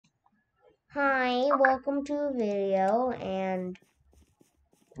Hi, welcome to a video, and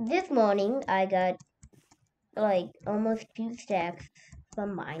this morning I got like almost 2 stacks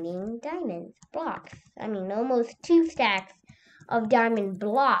from mining diamond blocks. I mean almost 2 stacks of diamond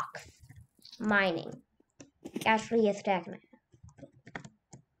blocks mining. Actually a stack and a half.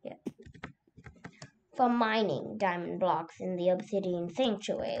 Yeah. From mining diamond blocks in the obsidian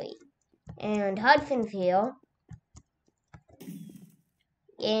sanctuary. And Hudson's here.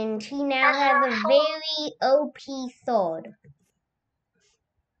 And he now has a very OP sword.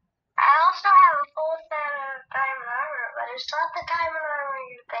 I also have a full set of diamond armor, but it's not the diamond armor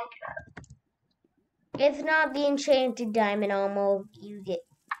you think of. It's not the enchanted diamond armor you get.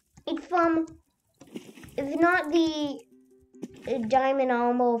 It's not the diamond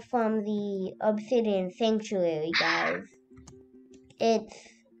armor from the obsidian sanctuary, guys. It's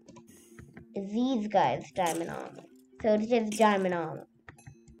these guys' diamond armor. So it's just diamond armor.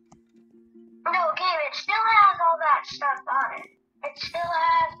 No, game, it still has all that stuff on it. It still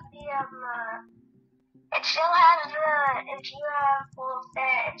has if you have full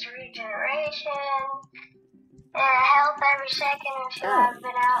set, it's regeneration, and health every second if you have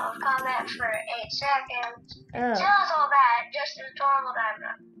been out of combat for 8 seconds. It still has all that, just as normal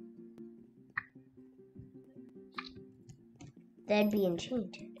diamond. That'd be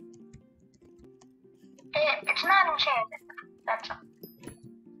enchanted. It's not enchanted, that's all.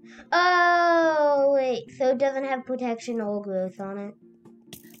 Oh, wait, so it doesn't have protection or growth on it?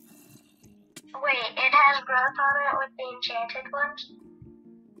 Wait, it has growth on it with the enchanted ones?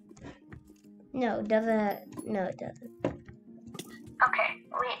 No, it doesn't. No, it doesn't. Okay,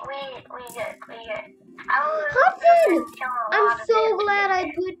 we good. Hudson! I'm so glad I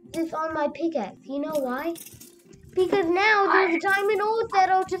put this on my pickaxe. You know why? Because now those diamond ores that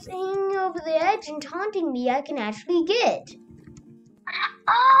are just hanging over the edge and taunting me, I can actually get.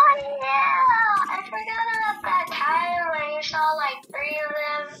 Oh yeah! I forgot about that time when you saw like 3 of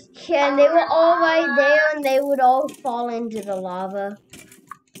them. Yeah, and they were all right there and they would all fall into the lava.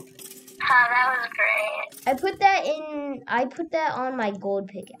 Oh, that was great. I put that on my gold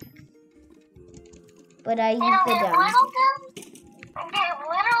pickaxe. But I used the diamond.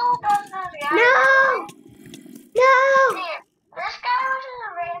 Little does this guy. No! No! See, this guy was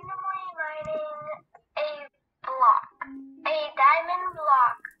just randomly mining a diamond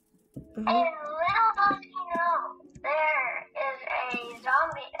block. And little does he know,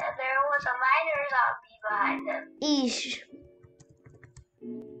 there was a miner zombie behind him. Eesh.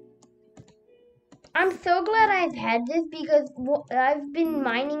 I'm so glad I've had this because I've been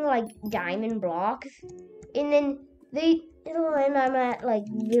mining like diamond blocks and then when I'm at like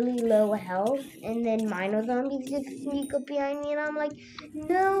really low health and then miner zombies just sneak up behind me and I'm like,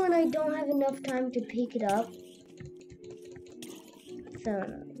 no, and I don't have enough time to pick it up. So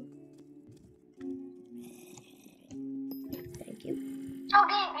annoying. Thank you.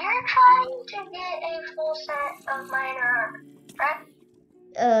 Okay, you're trying to get a full set of miner armor, right?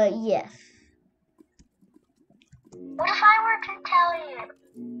 Yes. What if I were to tell you,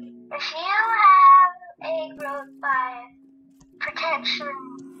 if you have a growth by protection,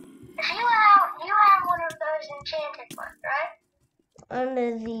 if you have one of those enchanted ones, right?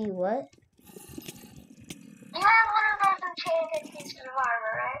 Under the what? You have one of those enchanted pieces of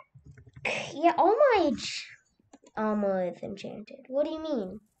armor, right? Yeah, all my armor is enchanted. What do you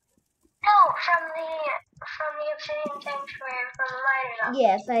mean? No, from the obsidian sanctuary, from the miner zombies.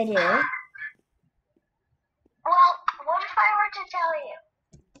 Yes, I do. Well, what if I were to tell you,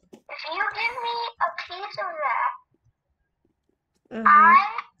 if you give me a piece of that, I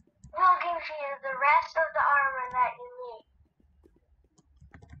will give you the rest of the armor that you need?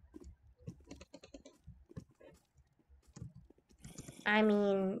 I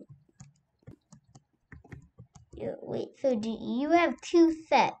mean, wait, so do you have 2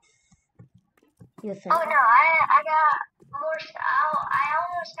 sets? You're saying? Oh no, I got more. I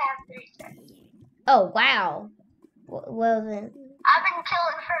almost have 3 sets. Oh wow. Well then. I've been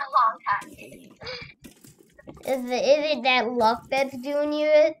killing for a long time. Is it that luck that's doing you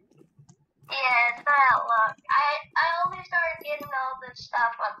it? Yeah, it's not luck. I only started getting all this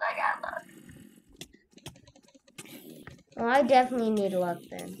stuff once I got luck. Well, I definitely need luck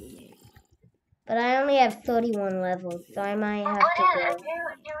then. But I only have 31 levels, so I might have to go. Do we have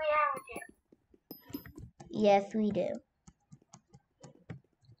a deal? Yes, we do.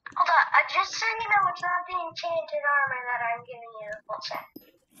 Hold on, just so you know, it's not the enchanted armor that I'm giving you the full set.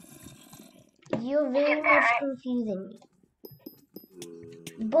 You're very much confusing me.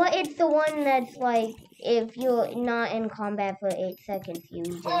 But it's the one that's like, if you're not in combat for 8 seconds, you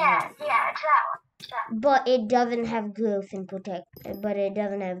just yeah, it's that one. But it doesn't have growth and protect. But it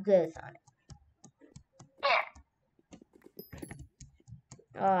doesn't have growth on it.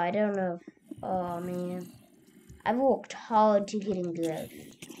 Oh, I don't know. Oh, man. I've worked hard to getting growth.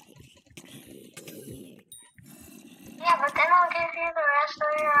 Yeah, but then I'll give you the rest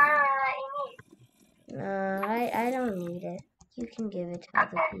of your armor that you need. No, I don't need it. You can give it to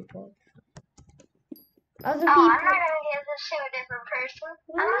other people. Other I'm people. not gonna give this to a different person.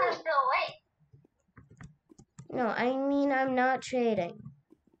 I'm gonna still wait. No, I mean I'm not trading.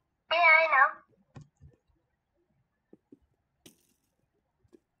 Yeah, I know.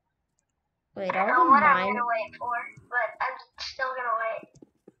 Wait, I all know the what I'm mine. gonna wait for, but I'm still gonna wait.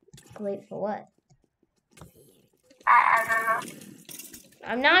 Wait for what? I don't know.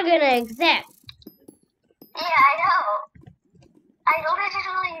 I'm not gonna accept. Yeah, I know. I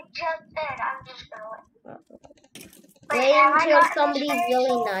literally just said I'm just gonna wait. Wait until somebody's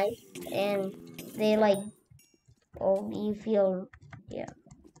really nice and they like, oh, you feel, yeah.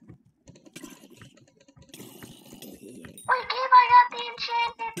 Wait, Gabe, I got the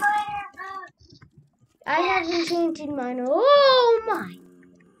enchanted miner boots. I have enchanted miner. Oh my!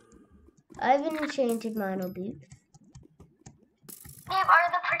 I have an enchanted miner boots. Gabe, are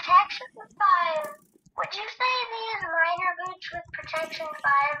the protection 5? Would you say these miner boots with protection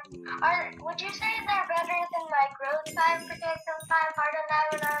 5 would you say they're better than my growth 5 protection 5 hard and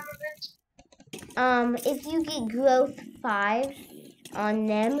diamond armor boots? If you get growth 5 on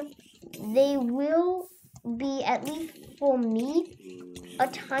them, they will be, at least for me, a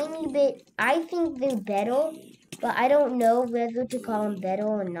tiny bit. I think they're better, but I don't know whether to call them better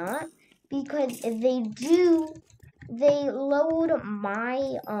or not, because if they do, they lowered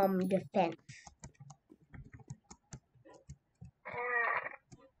my defense.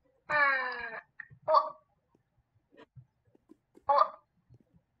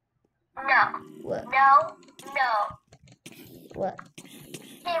 No. What? No. What?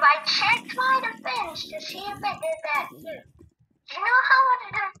 Dave, I checked my defense to see if it did that too. Do you know how much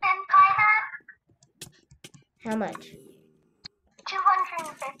defense I have? How much?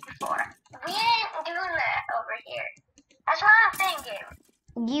 254. We ain't doing that over here. That's not a thing,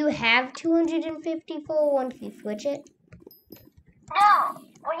 Gabe. You have 254 once you switch it? No.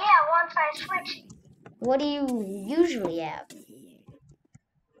 Well, yeah, once I switch it. What do you usually have?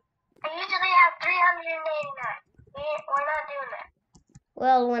 I usually have 389. We're not doing that.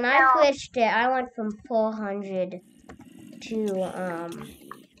 Well, when I switched it, I went from 400 to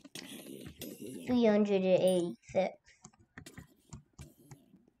 386.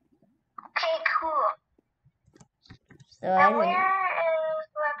 Okay, cool. So now where is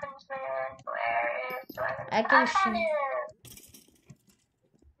weapons man? Where is weapons man? I can found it.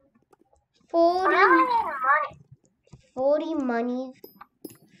 40 money. 40 monies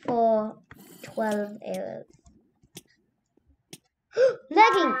for 12 arrows.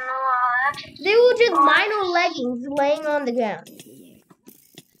 Leggings! They were just minor leggings laying on the ground.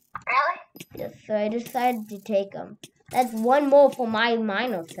 Really? Yes, so I decided to take them. That's one more for my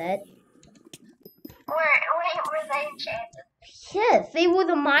minor set. Wait, were they enchanted? Yes, they were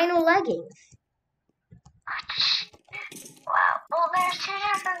the minor leggings. Wow. Well, there's 2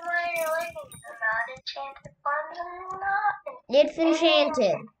 different minor leggings. The non-enchanted ones and not. It's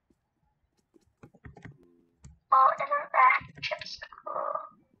enchanted. Well, isn't that just cool?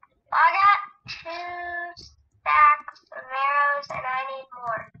 I got 2 stacks of arrows and I need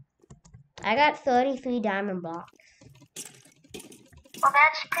more. I got 33 diamond blocks. Well,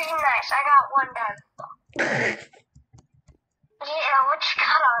 that's pretty nice. I got 1 diamond block. Yeah, what you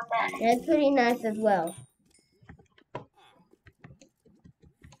got on that? That's pretty nice as well.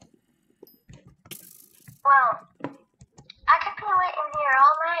 Well, I could be waiting here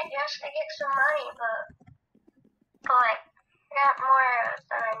all night just to get some money, but like, I got more arrows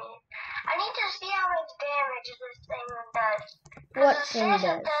than I need. I need to see how much damage this thing does. What it thing says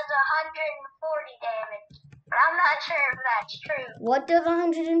does? it does 140 damage, but I'm not sure if that's true. What does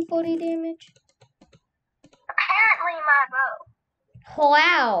 140 damage? Apparently my bow.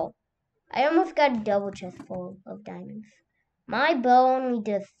 Wow! I almost got a double chest full of diamonds. My bow only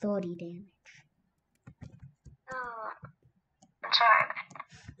does 30 damage. I'm sorry.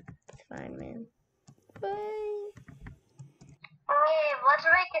 It's fine, man. Bye. Okay, let's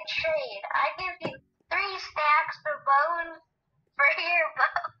make a trade. I give you 3 stacks of bones for your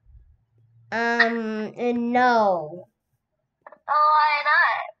bow. No. Oh, why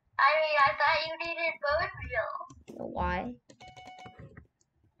not? I mean, I thought you needed bone meal. Why?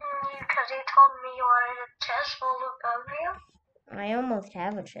 Because you told me you wanted a chest full of bone meal. I almost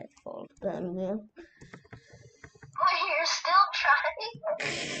have a chest full of bone meal. Well, you're still trying.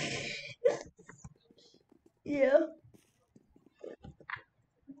 Yeah.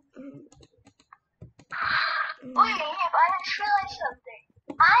 Wait, I just realized something.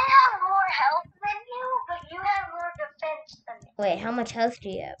 I have more health than you, but you have more defense than me. Wait, how much health do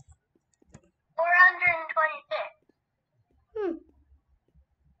you have? 426.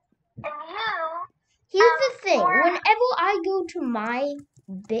 And you... Here's the thing. Whenever I go to my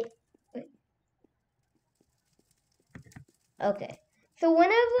Okay. So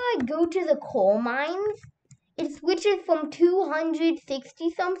whenever I go to the coal mines, it switches from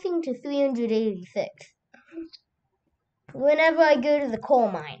 260-something to 386. Whenever I go to the coal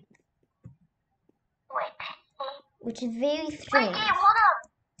mine. Wait. Which is very strange. Wait, hold on.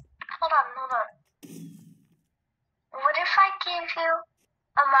 Hold on. What if I give you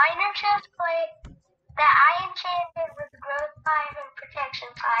a miner chest plate that I enchanted with growth 5 and protection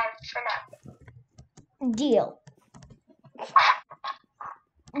 5 for nothing? Deal.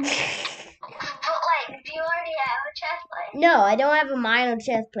 But do you already have a chest plate? No, I don't have a miner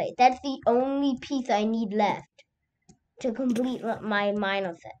chest plate. That's the only piece I need left to complete my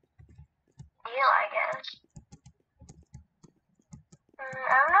miner set. Deal, I guess.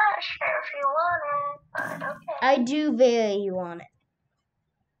 I'm not sure if you want it, but okay. I do very want it.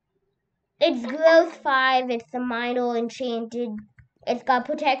 It's growth 5, it's the miner enchanted. It's got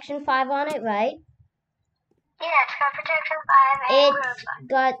protection 5 on it, right? Yeah, it's got protection 5 and growth 5. It's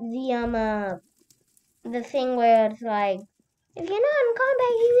got the thing where it's like, if you're not in combat,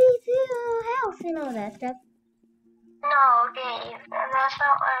 you lose 0 health and all that stuff. No, Gabe, and that's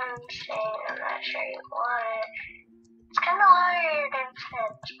not what I'm saying. I'm not sure you want it. It's kind of lower your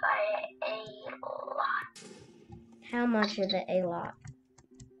defense by a lot. How much is it a lot?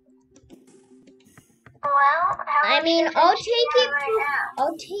 Well, I mean, I'll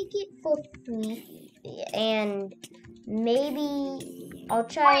take it for free. And maybe I'll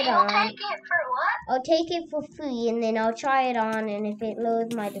try it on. Take it for what? I'll take it for free, and then I'll try it on, and if it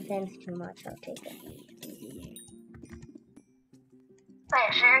lowers my defense too much, I'll take it.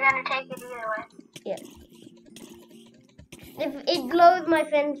 Wait, so you're gonna take it either way? Yes. If it lowers my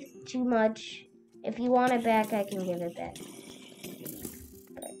defense too much, if you want it back, I can give it back.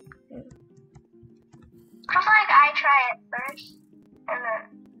 Cause I try it first, and then,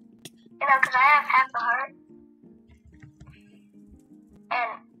 cause I have half the heart,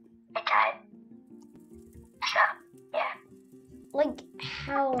 and it died. So, yeah.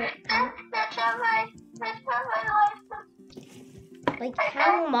 How? That's not my life.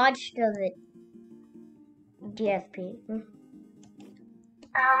 How much does it DSP?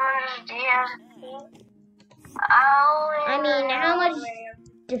 How much DSP? I mean, how much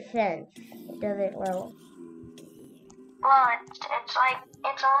defense does it lower? Well, it's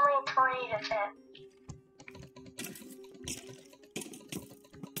only 20 defense.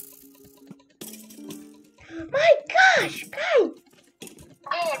 My gosh, guys!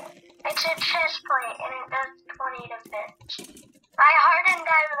 Gabe, it's a chest plate and it does 20 defense. My hardened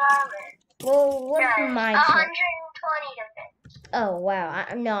diamond armor. Well, what's my 120 defense. Oh, wow.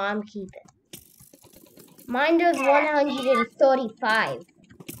 No, I'm keeping. Mine does 135. 135?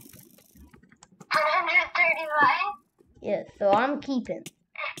 Yeah, so I'm keeping.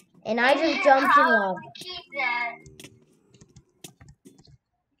 And I just jumped in lava. Keep that.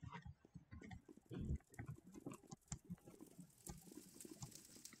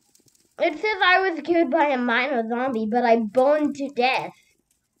 It says I was killed by a miner zombie, but I burned to death.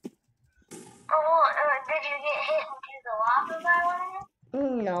 Oh, did you get hit into the lava by one of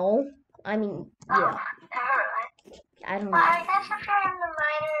them? No. I mean, yeah. Oh, never mind. I don't know. Well, I guess if you're in the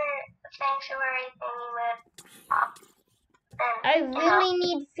miner sanctuary thingy, I really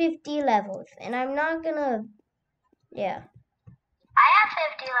need 50 levels, and I'm not gonna... Yeah. I have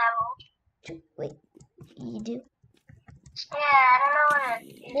 50 levels. Wait, you do? Yeah, I don't know what it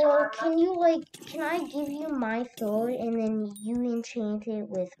is. Well, can I give you my sword, and then you enchant it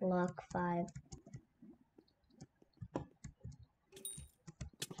with luck 5?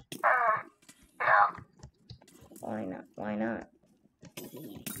 No. Why not? Why not?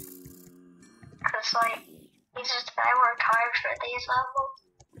 Because, I worked hard for these levels.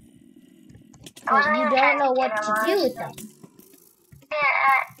 But you don't know what to do with them. Yeah,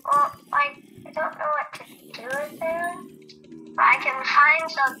 I don't know what to do with them. But I can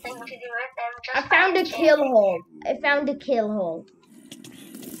find something to do with them. I found a kill hole.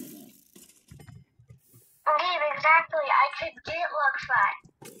 Gabe, exactly. I could get luck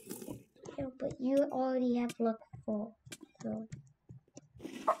 5. Yeah, but you already have luck 4. So.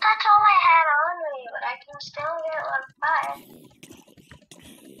 Well, that's all I had on me, but I can still get luck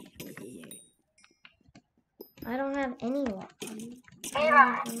 5. I don't have any luck. Gabe,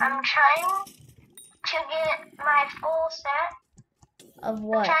 I'm trying to get my full set. Of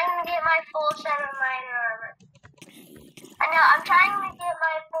what? I'm trying to get my full set of miner armor. I know, I'm trying to get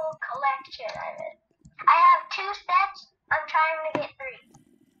my full collection of it. I have 2 sets, I'm trying to get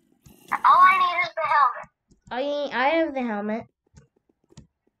 3. All I need is the helmet. I have the helmet.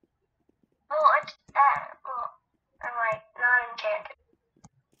 Well, it's, I'm like, not enchanted.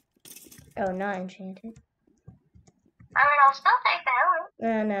 Oh, not enchanted. I mean, I'll still take the helmet.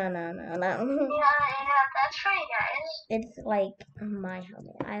 No. Yeah, that's pretty nice. It's like my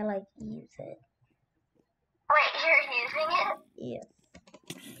helmet. I like use it. Wait, you're using it? Yes.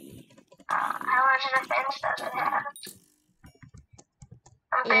 How much defense does it have?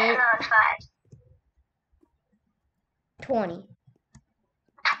 I'm betting on 5. 20.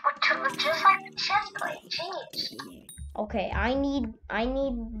 Just like the chest plate, jeez. Okay, I need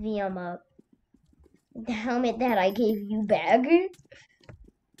the helmet that I gave you back.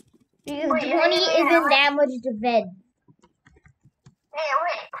 Because 20 isn't that much defense. Wait,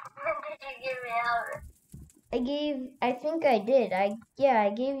 when did you give me a helmet? I think I did. I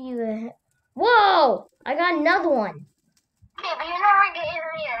gave you a... Whoa! I got another one. Okay, but you never gave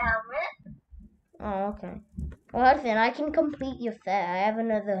me a helmet. Oh, okay. Well, Hudson, I can complete your set. I have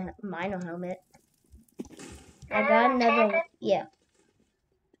another minor helmet. I got another one. Yeah.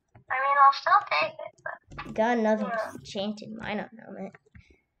 I mean, I'll still take it, but... Got another enchanted minor helmet.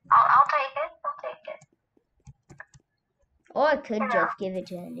 I'll take it. I'll take it. Or I could just give it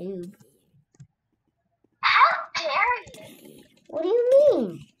to a noob. How dare you? What do you mean?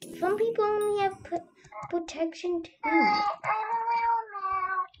 Some people only have protection too.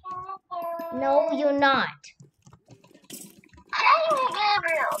 No, you're not. Tell me,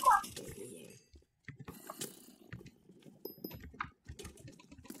 Gabriel.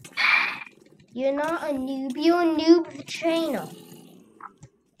 You're not a noob. You're a noob trainer.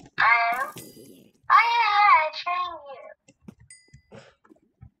 I am. Oh yeah, I trained you.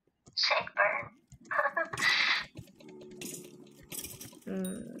 Sick burn.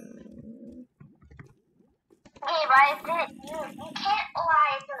 Gabe, I did. You can't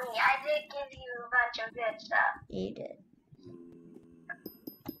lie to me. I did give you a bunch of good stuff. You did.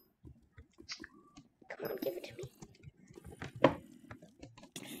 Come on, give it to me.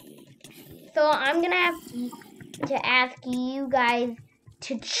 So I'm gonna have to ask you guys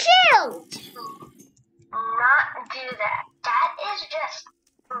to chill. Not do that. That is just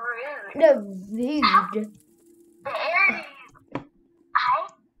rude. Rude. Dare you? I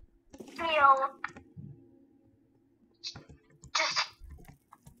feel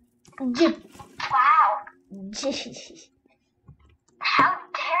wow. How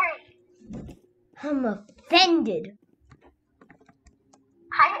dare you? I'm offended.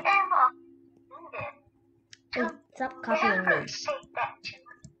 I am offended. Stop copying Never me. say that to me.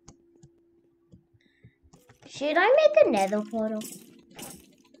 Should I make a nether portal?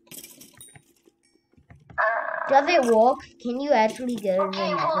 Does it work? Can you actually go to the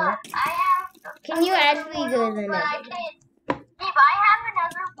nether? Well, Can you actually go to the nether? I have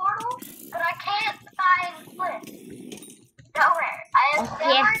another portal, but I can't find flint. Nowhere. I have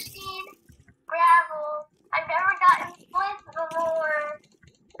never seen gravel. I've never gotten flint before.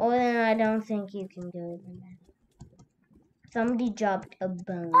 Well, then I don't think you can go to the nether. Somebody dropped a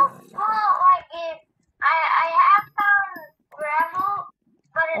bone. Well, like I have found gravel,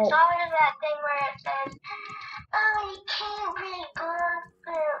 but it's always that thing where it says, "Oh, you can't really go."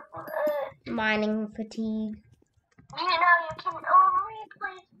 Mining fatigue. You know, you can only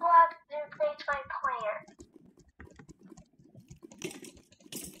place blocks replaced by players.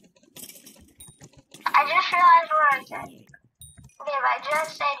 I just realized what I said. Babe, I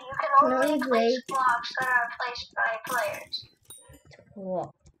just said you can only place blocks that are placed by players. What?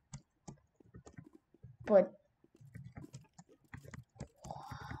 But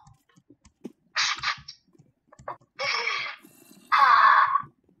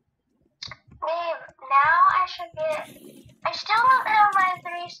Babe, now I should I still don't have my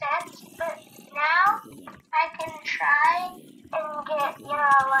 3 sets, but now I can try and get,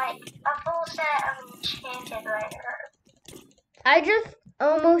 like a full set of enchanted later. I just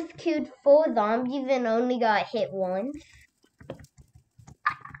almost killed 4 zombies and only got hit once.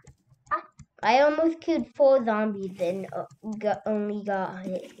 I almost killed 4 zombies and only got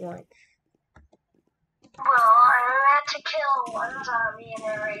hit once. Well, I had to kill 1 zombie and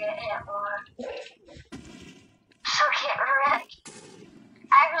never get hit once. So get wrecked.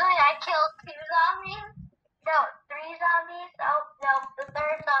 Actually, I killed 2 zombies. No, 3 zombies. Oh, no, the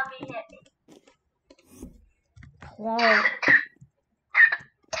 3rd zombie hit me. Wow.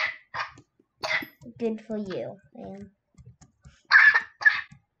 Good for you, man.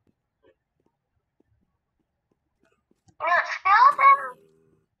 Skeleton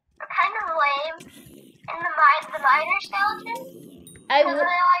kind of lame. And the miner skeleton? Because they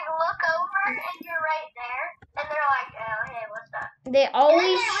like look over and you're right there, and they're like, oh hey, what's up? They always. And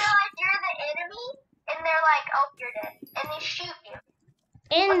then they realize you're the enemy, and they're like, oh, you're dead, and they shoot you.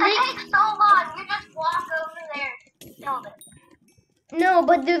 And but that takes so long. You just walk over there and kill them. No,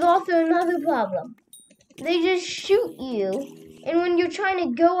 but there's also another problem. They just shoot you, and when you're trying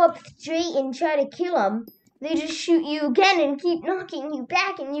to go up straight and try to kill them, they just shoot you again and keep knocking you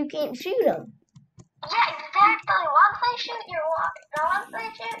back, and you can't shoot them. Yeah, exactly. Once they shoot you once, they're like,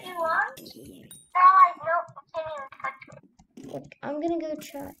 nope, can't even touch me. Look, I'm gonna go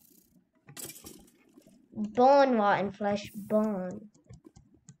try. Bone, rotten flesh, bone.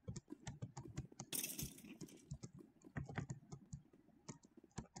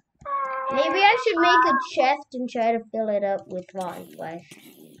 Maybe I should make a chest and try to fill it up with rotten flesh.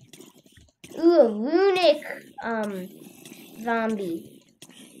 Ooh, a runic zombie.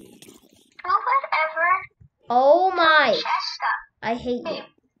 Who would ever? Oh my! Chest up? I hate you.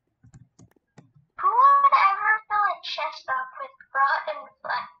 Who would ever fill a chest up with rotten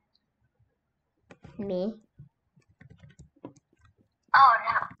flesh? Me. Oh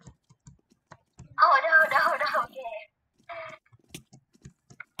no. Oh no, yeah.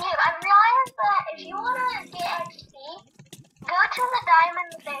 Dude, I realized that if you want to get XP, go to the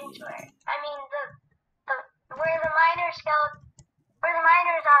diamond sanctuary. I mean, where the miner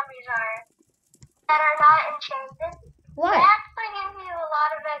zombies are that are not enchanted. What? They actually give you a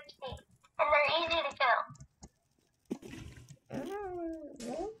lot of XP, and they're easy to kill.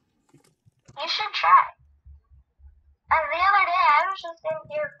 You should try. And the other day, I was just in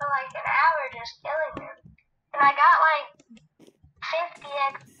here for like an hour just killing them, and I got like 50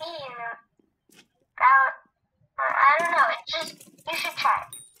 XP and about, I don't know, you should try.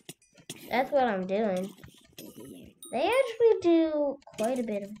 That's what I'm doing. They actually do quite a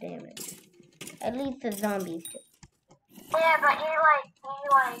bit of damage. At least the zombies do. Yeah, but you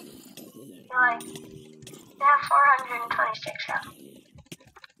have 426 health.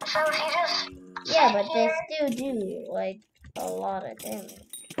 So if you just yeah, but they still do like a lot of damage.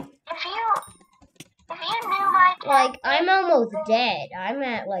 If you knew my tactic, like I'm almost dead. I'm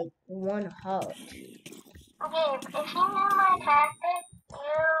at like 1 heart. Okay, if you knew my tactic,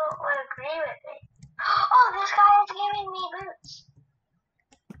 you would agree with me. Oh, this guy is giving me boots.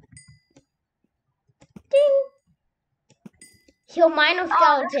 Ding. He'll mine a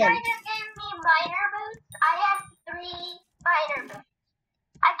skeleton. This guy just gave me miner boots. I have 3 miner boots.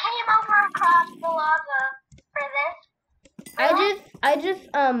 I came over across the lava for this. I just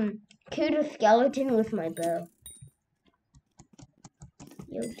killed a skeleton with my bow.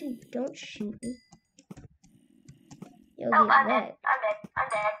 Yo, dude, don't shoot me. Yo, I'm get dead. I'm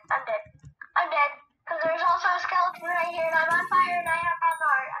dead. Because there's also a skeleton right here, and I'm on fire, and I have half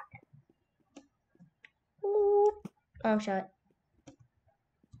heart. Long shot.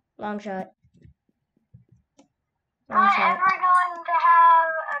 Long shot. Not ever going to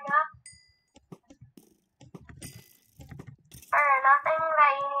have enough or nothing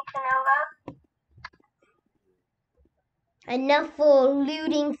that you need to know about. Enough for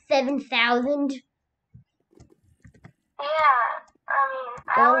looting 7,000. Yeah, I mean,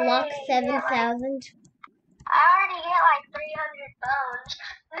 Unlock 7,000. I already get like 300 bones.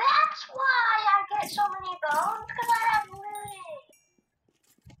 That's why I get so many bones, because I have looting.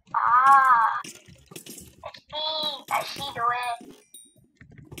 Ah. I see the way.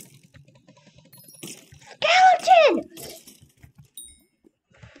 Skeleton!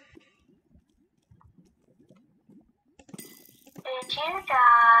 Did you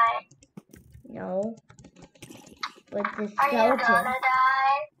die? No. But the skeleton. Are you gonna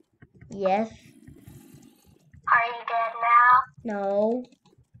die? Yes. Are you dead now? No.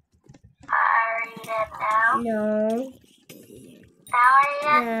 Are you dead now? No. Now are you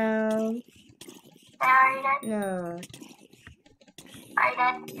dead? No. Now are you dead? No. Are you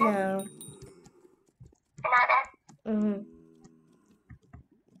dead? No. You're not dead? Mm-hmm.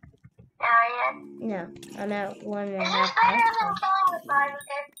 Now are you dead? No. I'm at 1.5 Is this better than killing the slime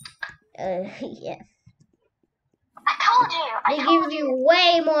kid? Yes. I told you! They give you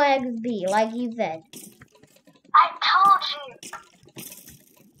way more XP, like you said. I told you!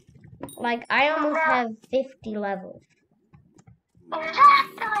 Like, I almost have 50 levels.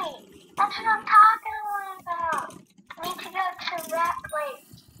 Exactly! That's what I'm talking about. I need to go to that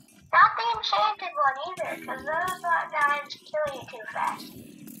place. Not the enchanted one either, because those guys kill you too fast.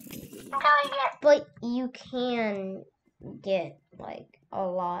 Until you get... But you can get, like, a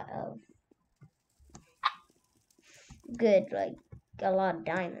lot of good, like, a lot of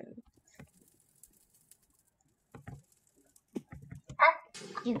diamonds. Huh?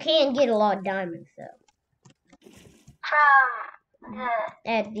 You can get a lot of diamonds, though. From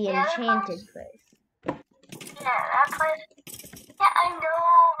at the enchanted place. Yeah, that place. Yeah, I know,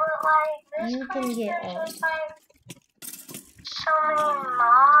 but like this You can place, get there's all. just like so many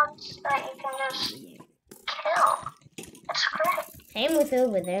mobs that you can just kill. It's great. Same with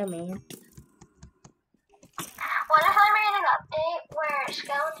over there, man. What if I made an update where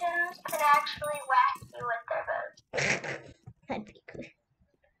skeletons can actually whack you with their bows? That'd be good.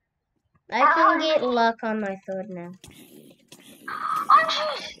 I can get luck on my sword now. Oh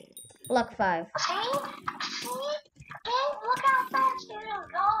jeez! Luck 5. See? Look how fast you can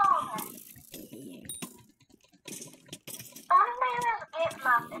go. Someone's name is Get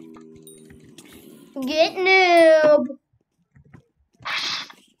Muffin. Get noob!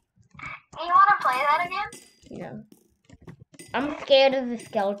 You want to play that again? No. I'm scared of the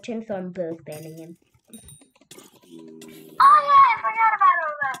skeleton, so I'm both banning him. Oh yeah, I forgot about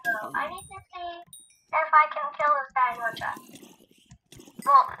all that though. I need to see if I can kill this guy in one shot.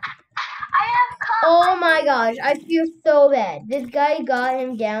 Well, I have Oh my gosh, I feel so bad. This guy got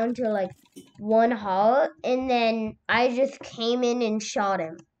him down to like 1 heart, and then I just came in and shot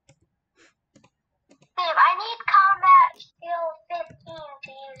him. Babe, I need combat skill 15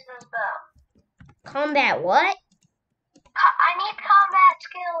 to use this bow. Combat what? I need combat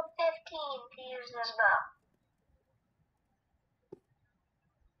skill 15 to use this bow.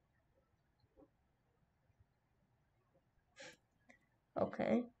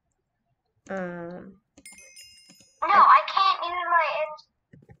 Okay. No, I can't use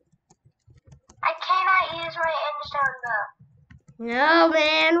I cannot use my endstone bow. No,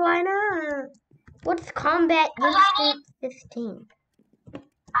 man, why not? What's combat instinct 15?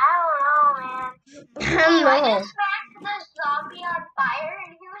 I don't know, man. I don't know. I just smacked this zombie on fire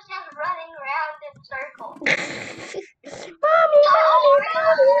and he was just running around in circles. Mommy, mommy,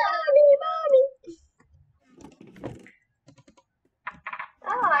 mommy, mommy, mommy.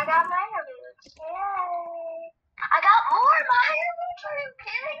 Oh, I got miner boots. Yay. I got more miner boots? Are you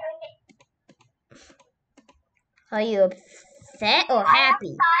kidding me? Are you upset or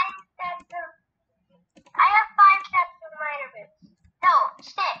happy? I have 5 sets of miner boots. No,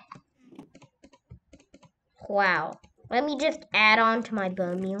 6. Wow. Let me just add on to my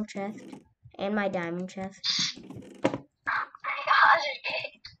bone meal chest and my diamond chest. Oh my gosh.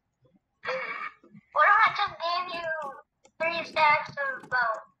 What if I just gave you 3 stacks of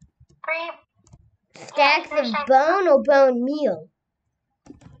bone? 3 stacks of bone or bone meal?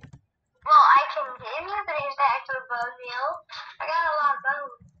 Well, I can give you 3 stacks of bone meal. I got a lot of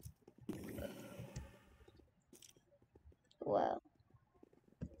bone. Well.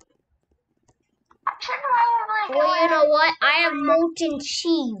 I should probably go Well, you know what? I have molten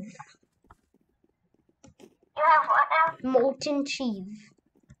cheese. You have what now? Molten cheese.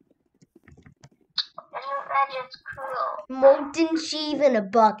 Isn't that just cruel? Molten cheese in a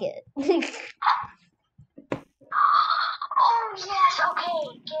bucket. Oh, yes, okay,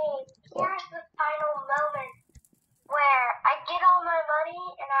 Gabe. Here's the final moment where I get all my money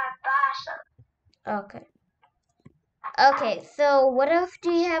and I buy some. Okay. Okay, so what else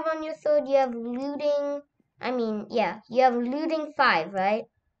do you have on your sword? You have looting. You have looting 5, right?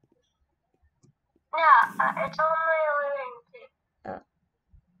 Yeah, it's only looting 2. Oh.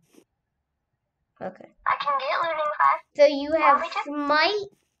 Okay. I can get looting 5. So you have smite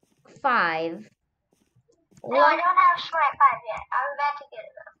 5. No, I don't have smite 5 yet. I'm about to get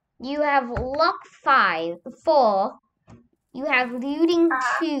it though. You have luck 4. You have looting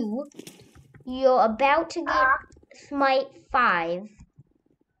 2. You're about to get smite 5.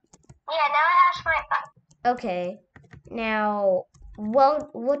 Yeah, now I have smite 5. Okay. Now,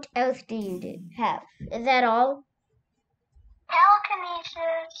 what else do you have? Is that all?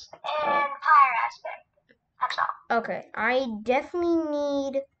 Telekinesis and fire aspect. That's all. Okay. I definitely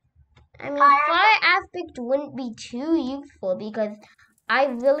need... fire aspect wouldn't be too useful because I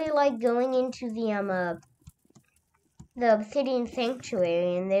really like going into the obsidian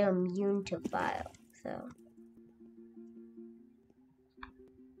sanctuary and they're immune to fire. So...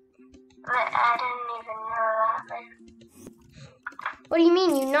 I didn't even know that. What do you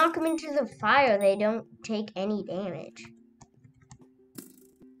mean? You knock them into the fire, they don't take any damage.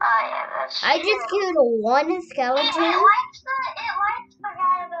 Oh yeah, that's true. I just killed 1 skeleton. It likes the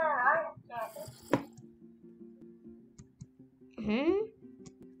guy that aren't enchanted.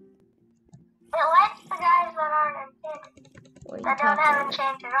 It likes the guys that aren't enchanted. That don't have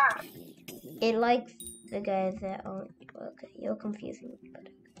enchanted armor. It likes the guys that aren't... Okay, you're confusing me. But...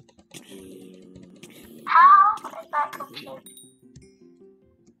 How is that confusing?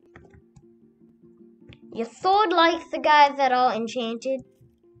 Your sword likes the guys that are enchanted.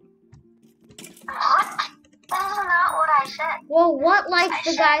 What? That's not what I said. Well, what likes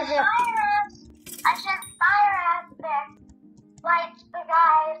the guys that... I said fire aspect likes the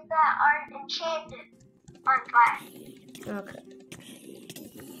guys that aren't enchanted on fire. Okay.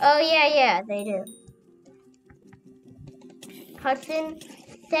 Oh, yeah, they do. Hudson,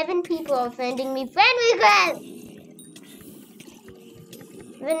 7 people are sending me friend requests!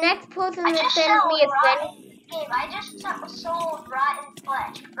 The next person that sends me a friend... I just sold rotten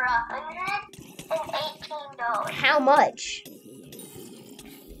flesh for $118. How much?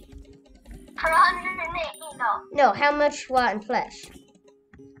 For $118. No, how much rotten flesh?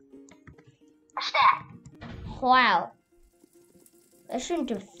 A stack. Wow. I shouldn't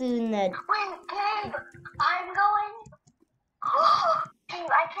have seen that. Wait, Gabe, I'm going... Gabe,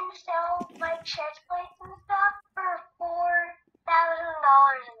 I can sell my chest plates and stuff for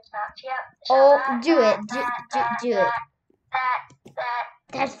 $4,000 and stuff. Yep. So do it. Do it.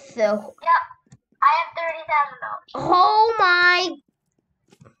 That's so... Yep. I have $30,000. Oh my...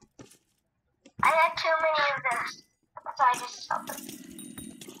 I had too many of this, so I just sold them.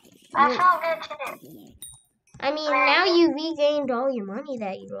 That felt good to do. I mean, now you regained all your money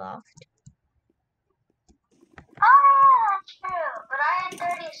that you lost. Oh, yeah, that's true. But I had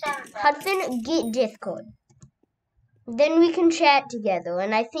 37,000. Hudson, get Discord. Then we can chat together,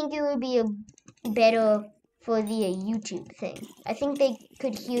 and I think it would be better for the YouTube thing. I think they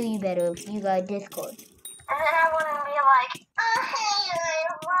could hear you better if you got Discord. And then I wouldn't be like,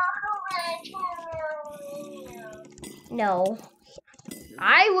 no.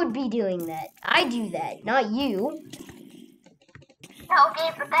 I would be doing that. I do that, not you. No,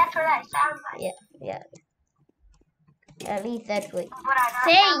 Gabe, but that's what I sound like. Yeah. At least that's what Would I not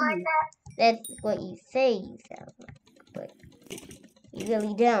say sound like you. that? That's what you say you sound like, but you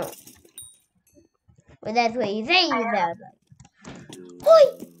really don't. But that's what you say you sound like.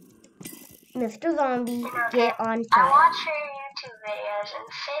 Hoi! Mr. Zombie, get on I time. watch your YouTube videos, and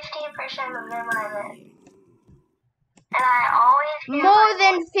 50% of them I'm in. And I always get More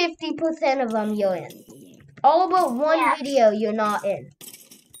than 50% of them you're in. All but one video you're not in.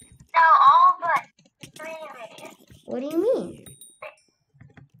 No, all but 3 videos. What do you mean?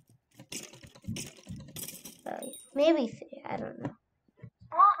 Maybe 3, I don't know.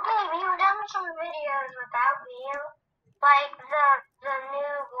 Well, Gabe, you've done some videos without me, like the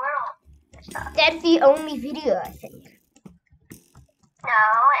new world stuff. That's the only video, I think. No,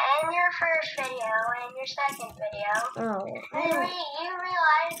 and your first video, and your second video. Oh. You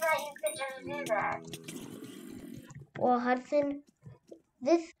realized that you could just do that. Well, Hudson,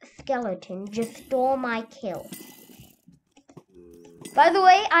 this skeleton just stole my kill. By the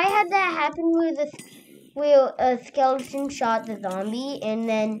way, I had that happen where a skeleton shot the zombie, and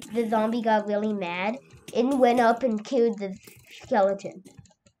then the zombie got really mad and went up and killed the skeleton.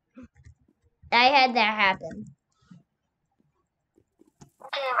 I had that happen.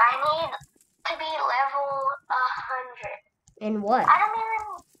 Gabe, I need to be level 100. In what? I don't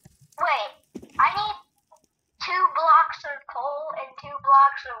even... Wait, I need 2 blocks of coal and 2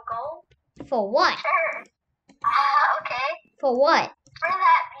 blocks of gold? For what? Sure. Okay. For what? For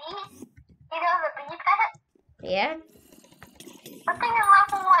that bee? You know the bee pet? Yeah? Something in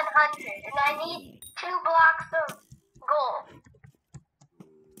level 100, and I need 2 blocks of gold.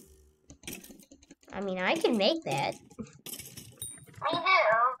 I mean, I can make that. Me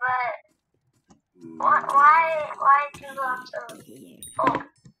too, but why 2 blocks of gold?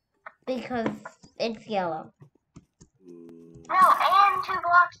 Because it's yellow. No, and 2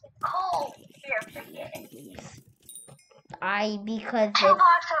 blocks of coal. You're forgetting. Because 2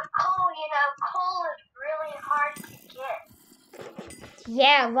 blocks of coal, you know, coal is really hard to get.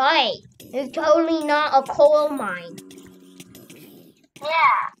 Yeah, right. It's totally not a coal mine.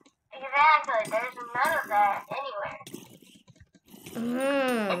 Yeah, exactly. There's none of that anywhere.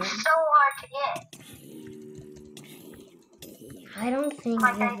 It's so hard to get. I don't think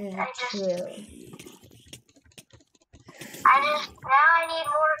this is true. Now I need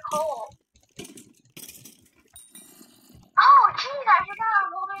more coal. Oh, jeez, I forgot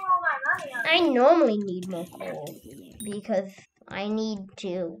I'm holding all my money on. I normally need more coal because I need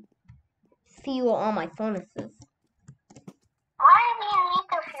to fuel all my furnaces. Why do you need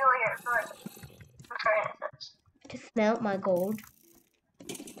to fuel your furnaces? To smelt my gold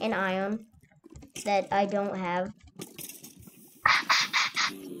and iron that I don't have.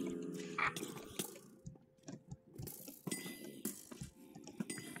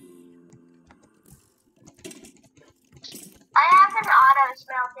 I have an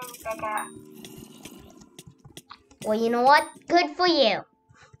auto-smelting pickaxe. Well, you know what? Good for you.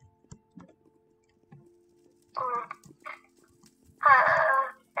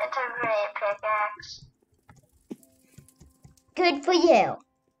 It's a great pickaxe. Good for you. You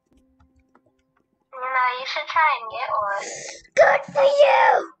know, you should try and get one. Good for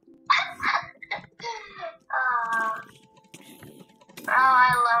you. Oh,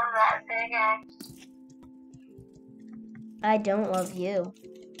 I love that big axe. I don't love you.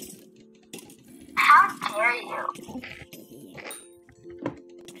 How dare you?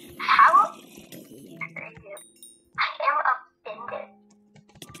 How dare you? I am offended.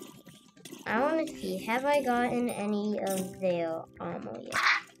 I want to see, have I gotten any of their armor yet?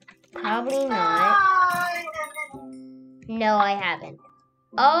 Probably not. No, I haven't.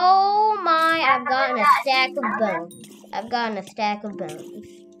 Oh my, I've gotten a stack of bones. I've gotten a stack of bones.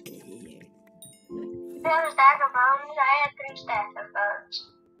 You have a stack of bones? I had 3 stacks of bones.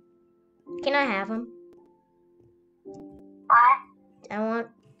 Can I have them? Why? I want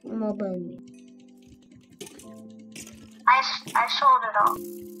more bone meal. I sold it all.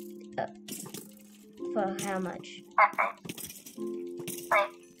 For how much?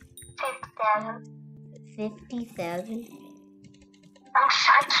 Like 50,000. 50,000? I'm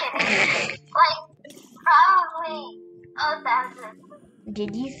kidding. Like, probably 1,000.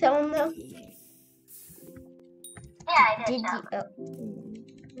 Did you sell them though? Yeah, I did sell them.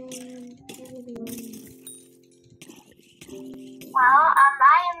 Well, I'm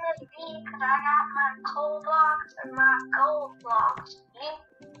buying this bee because I got my coal blocks and my gold blocks.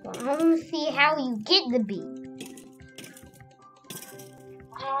 Well, I want to see how you get the bee.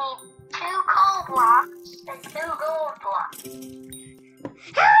 You need 2 coal blocks and 2 gold blocks.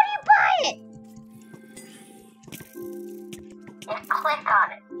 How do you buy it? You click on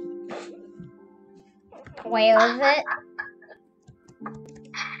it. Where is it?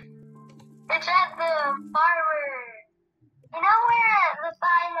 It's at the farmer. You know where the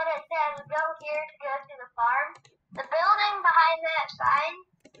sign that it says go here to go to the farm? The building behind that sign,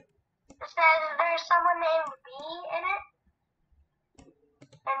 it says there's someone named B in it.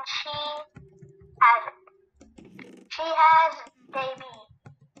 And she has it. She has baby.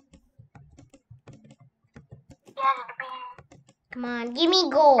 She has a bee. Come on, give me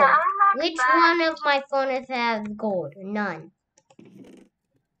gold. Now, Which one of my phones has gold? None.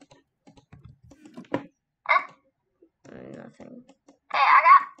 Nothing. Okay, I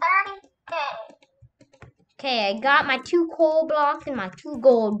got 30K. Okay, I got my 2 coal blocks and my 2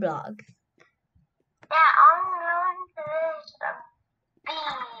 gold blocks. Yeah, I'm going to this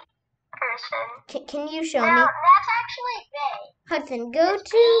bee person. Can you show Now, me? that's actually Bay. Hudson, go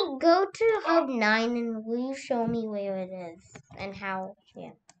to hub 9 and will you show me where it is and how?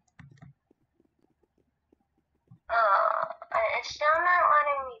 Yeah. It's still not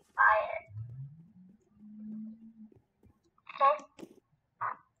letting me buy it. Okay.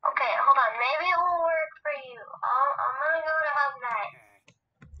 Okay, hold on. Maybe it will work for you. I'm gonna go to hub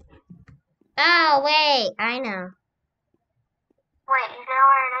 9. Oh wait, I know. Wait, you know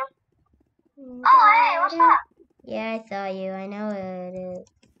where it is? Oh, hey, what's up? Yeah, I saw you. I know where it is.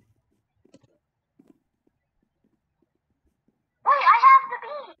 Wait, I have the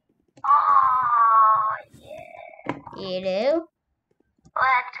bee. Oh, yeah. You do?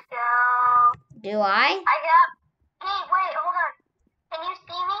 Let's go. Do I? I got... Hey, wait, hold on. Can you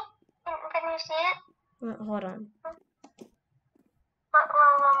see me? Can you see it? Hold on. Look.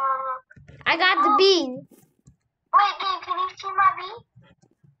 I got the bee. Wait, Gabe, can you see my bee?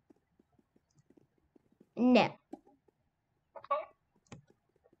 No.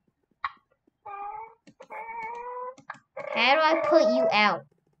 How do I put you out?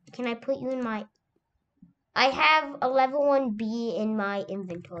 Can I put you in my... I have a level 1 bee in my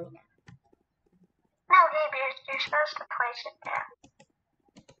inventory now. No, Gabe, you're supposed to place it down.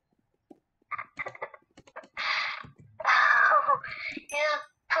 You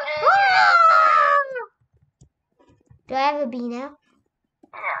put it in your inventory. Do I have a bee now?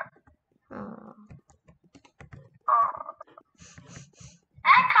 No. Oh.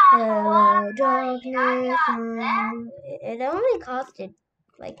 That cost a lot Hello, of money. I darkness. got that. It only costed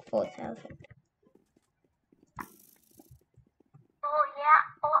like 4,000. Oh, yeah.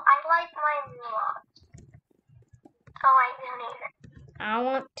 Well, I like my mods. So I don't either. I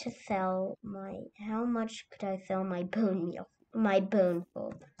want to sell my... How much could I sell my bone meal? My bone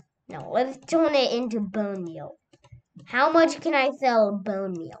for? No, let's turn it into bone meal. How much can I sell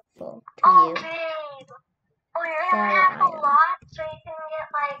bone meal for to you? Gabe. Well, you're going to have a lot so you can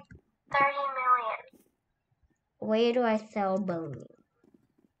get like 30 million. Where do I sell bone meal?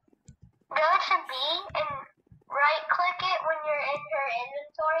 Go to B and right-click it when you're in your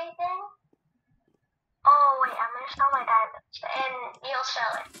inventory thing. Oh, wait, I'm going to sell my diamonds, and you'll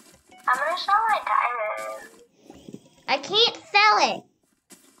sell it. I'm going to sell my diamonds. I can't sell it.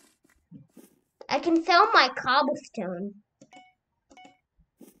 I can sell my cobblestone.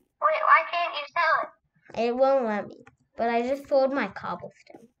 Wait, why can't you sell it? It won't let me. But I just sold my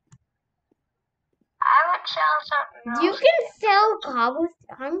cobblestone. I would sell something else. You can sell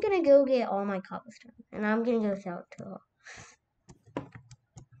cobblestone. I'm gonna go get all my cobblestone. And I'm gonna go sell it to her.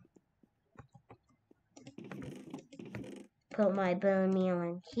 Put my bone meal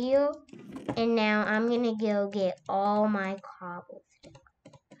in here. And now I'm gonna go get all my cobblestone.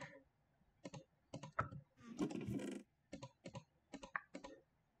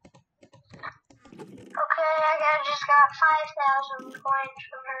 Okay, I just got 5,000 points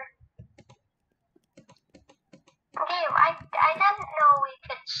from her. Okay, I didn't know we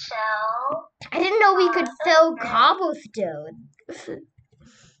could sell. I didn't know we could sell cobblestone. Okay, if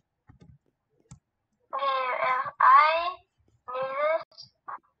I knew this,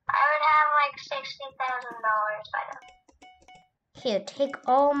 I would have like $60,000 by now. Here, take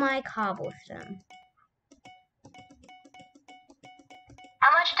all my cobblestone.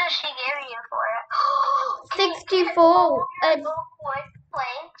 How much does she give you for it? 64. Oak wood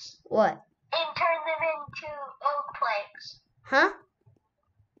planks. What? And turn them into oak planks. Huh?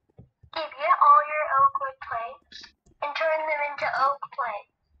 Get all your oak wood planks and turn them into oak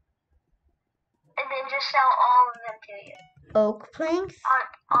planks. And then just sell all of them to you. Oak planks? On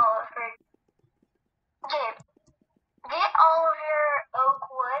all of her. Get all of your oak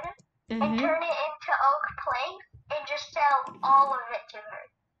wood and turn it into oak planks and just sell all of it to her.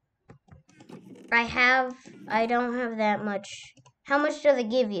 I don't have that much. How much does it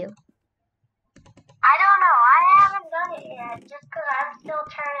give you? I don't know. I haven't done it yet just because I'm still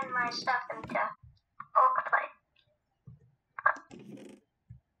turning my stuff into oak planks.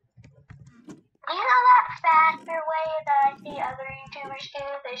 You know that faster way that I see other YouTubers do?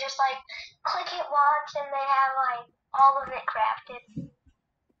 They just like click it once and they have like all of it crafted.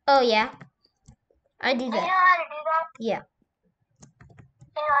 Oh yeah, I do You that. know how to do that? Yeah.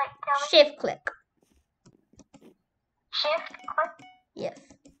 Can you like tell me? Shift click. Shift click? Yes.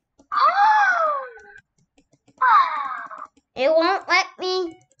 Oh! Wow! It won't let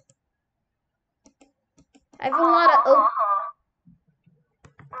me. I have a lot of oak.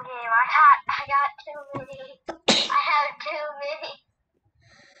 Okay, I got too many. I have too many.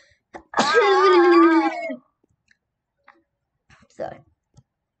 Sorry.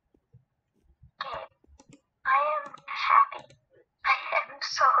 Okay. I am happy. I am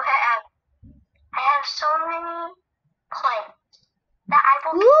so happy. I have so many planks that I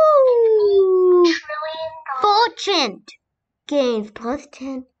will Woo! $1 trillion. Fortune gains plus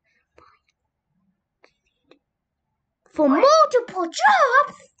 10 for multiple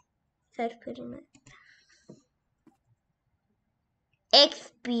jobs. That's pretty much.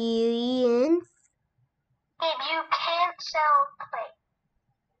 Experience. If you can't sell planks.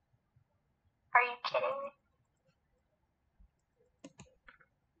 Are you kidding me?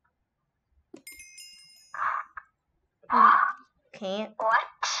 Can't.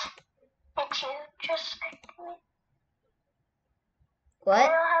 What did you just say to me? What? You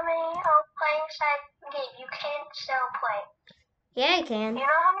know how many planks I get? You can't sell planks. Yeah, I can. You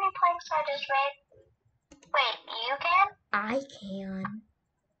know how many planks I just made? Wait, you can? I can.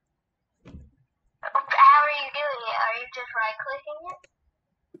 How are you doing it? Are you just right-clicking it?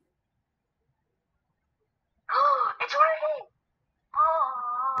 Oh, it's working!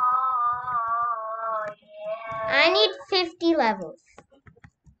 Oh, yeah. I need 50 levels.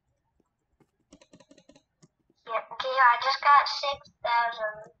 Yep, okay, I just got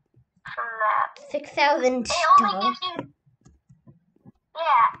 6,000 from that. 6,000 It only gives you...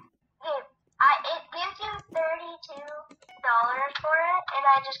 Yeah. It gives you $32 for it, and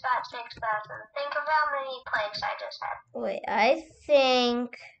I just got 6,000. Think of how many planks I just had. Wait, I think...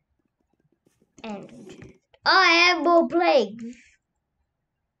 And I have more plagues.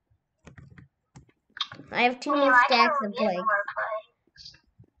 I have too many stacks of plagues.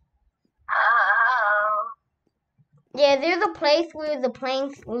 Oh. Yeah, there's a place where the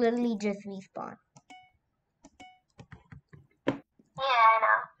planks literally just respawn. Yeah, I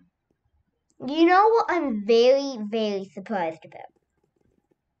know. You know what I'm very, very surprised about?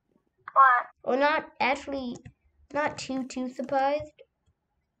 What? Or not, actually, not too surprised.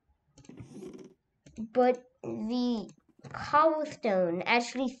 But the cobblestone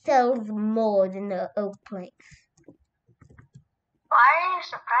actually sells more than the oak planks. Why are you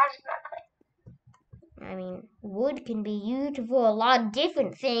surprised about that? I mean, wood can be used for a lot of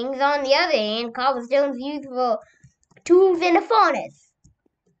different things. On the other hand, cobblestone's used for tools in a furnace.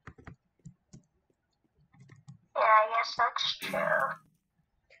 Yeah, I guess that's true.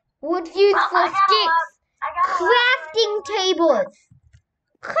 Wood's used for sticks. Crafting tables.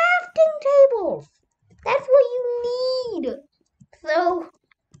 Crafting tables. That's what you need. So,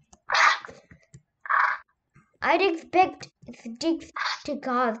 I'd expect sticks to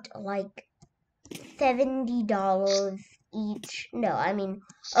cost like $70 each. No, I mean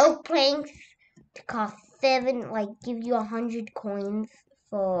oak planks to cost give you 100 coins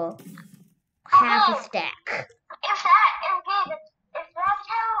for half a stack. If that's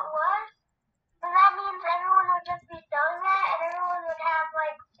how it was, then that means everyone would just be selling that, and everyone would have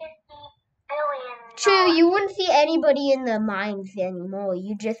like 50 billion. True, you wouldn't see anybody in the mines anymore.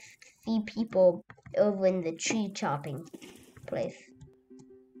 You just see people over in the tree chopping place.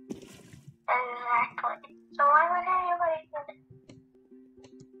 Exactly. So why would anybody do that?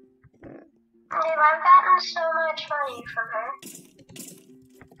 Dude, I've gotten so much money from her.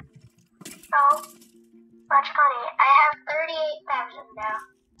 So much money. I have 38,000 now.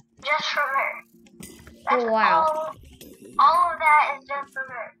 Just from her. That's wow. All of that is just from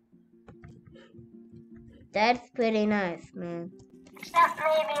her. That's pretty nice, man. Except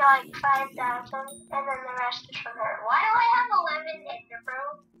maybe like 5,000, and then the rest is from her. Why do I have 11 ender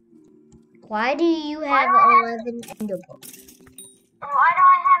pearls? Why do you have 11 ender pearls? And why do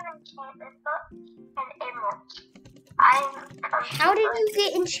I have enchantment books and emeralds? How did you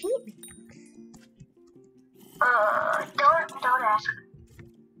get enchantment? Don't ask.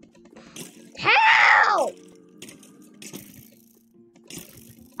 How?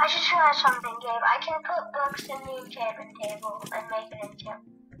 I just realized something, Gabe. I can put books in the enchantment table and make an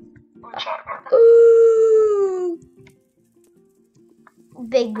enchantment book. Ooh.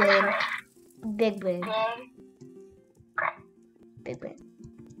 Big brain. Big brain. Big brain.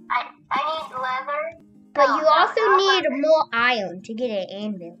 I need leather. But you also need more iron to get an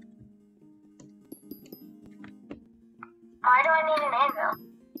anvil. Why do I need an anvil?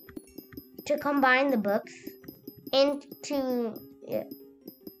 To combine the books and to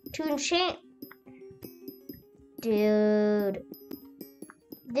enchant. Dude.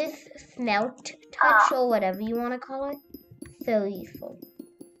 This smelt touch or whatever you want to call it. So useful.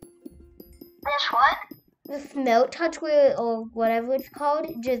 This what? The smelt touch or whatever it's called.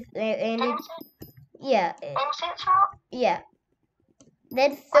 Just yeah. Instant smelt? Yeah.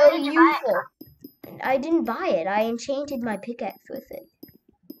 That's so useful. I didn't buy it. I enchanted my pickaxe with it.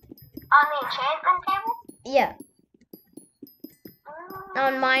 On the enchantment table? Yeah.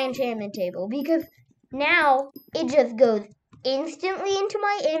 On my enchantment table. Because now it just goes instantly into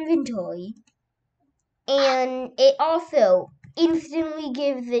my inventory. And it also instantly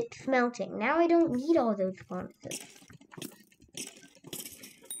gives it smelting. Now I don't need all those bonuses.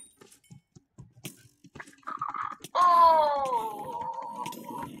 Oh.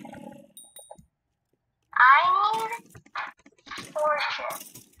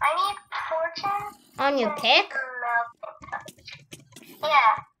 I need fortune. On your pick?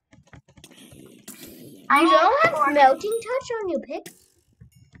 Yeah. You don't have smelting touch on your pick?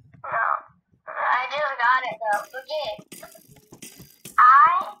 No. I just got it though. Okay. I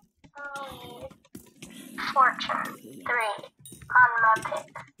need fortune 3 on my pick.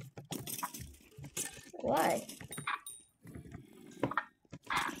 Why?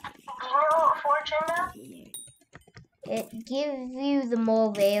 Do you know what fortune is? It gives you the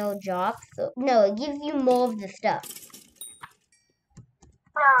more rail drops. No, it gives you more of the stuff.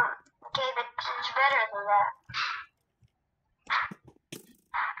 No, Gabe, it's better than that.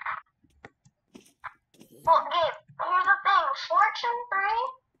 Well, Gabe, here's the thing. Fortune 3,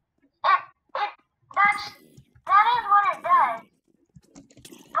 that is what it does.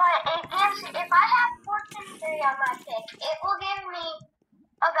 But it gives, if I have fortune 3 on my pick, it will give me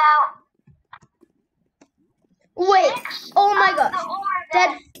about Wait, oh my gosh.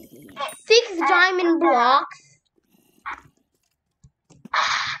 That's 6 diamond blocks.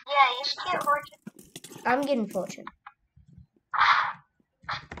 Yeah, you should get fortune. I'm getting fortune.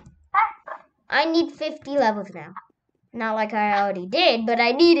 I need 50 levels now. Not like I already did, but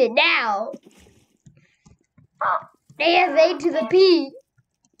I need it now. AFA to the P.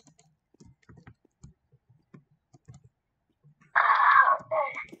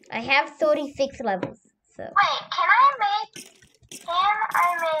 I have 36 levels. So. Wait, can I make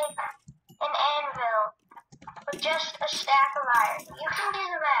an anvil with just a stack of iron? You can do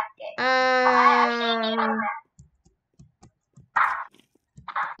the math, Gabe. I've seen you do that.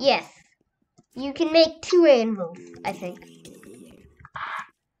 Yes. You can make 2 anvils, I think. He's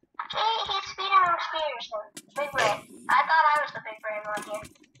feeding him Peterson. Big brain. I thought I was the big brain one here.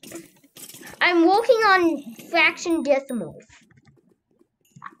 I'm working on fraction decimals.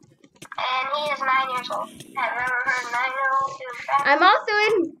 And he is 9 years old. Have you ever heard 9-year-old do fraction? I'm also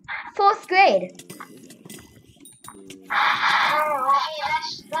in 4th grade.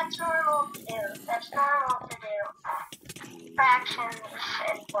 That's normal to do. That's normal to do. Fractions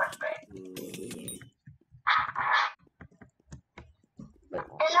in 4th grade.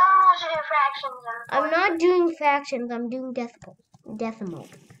 doing fractions. I'm doing decimals. Okay,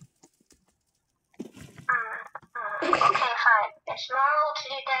 fine. It's normal to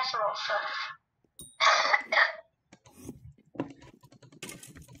do decimals, so.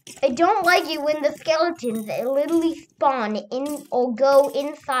 I don't like it when the skeletons literally spawn in or go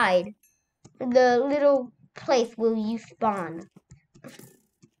inside the little place where you spawn.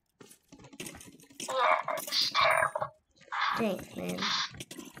 Yeah, it's terrible. Thanks, man.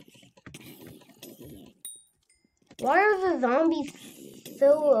 Why are the zombies so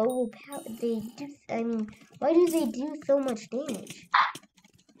overpowered? Why do they do so much damage?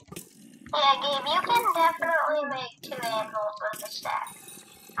 Yeah, Gabe, you can definitely make 2 anvils with a stack.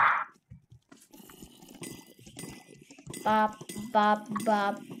 Bop, bop,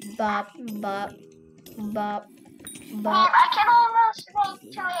 bop, bop, bop, bop, Gabe, bop. I can almost make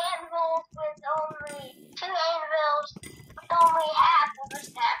 2 anvils with only half of a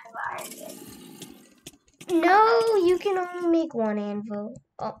stack of iron. No, you can only make 1 anvil.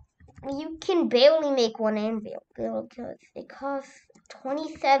 Oh, you can barely make 1 anvil because it costs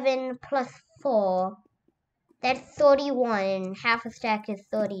 27 plus 4. That's 31, and half a stack is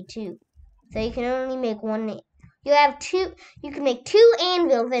 32. So you can only make 1. You have 2. You can make 2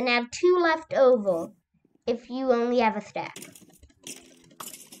 anvils and have 2 left over if you only have a stack.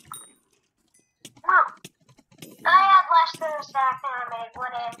 Oh, I had less than a stack and I made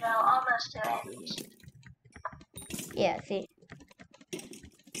 1 anvil, almost 2 anvils. Yeah, see.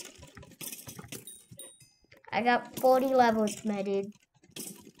 I got 40 levels, my dude.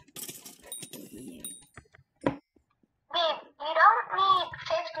 Babe, you don't need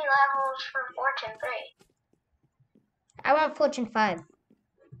 50 levels for Fortune 3. I want Fortune 5.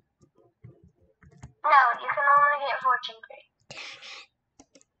 No, you can only get Fortune 3.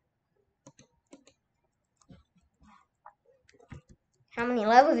 How many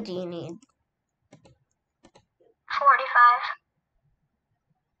levels do you need? 45.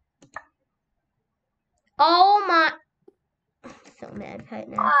 Oh my... I'm so mad right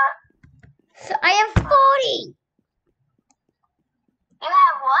now. What? So I have 40! You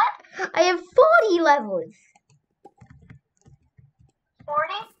have what? I have 40 levels.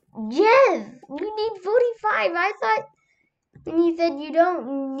 40? Yes, you need 45. I thought when you said you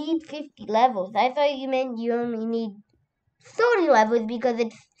don't need 50 levels, I thought you meant you only need 30 levels because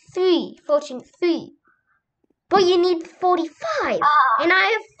it's 3, Fortune 3. But you need 45, and I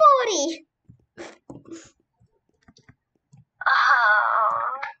have 40.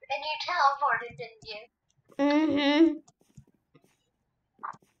 Oh, and you teleported, didn't you? Mm-hmm.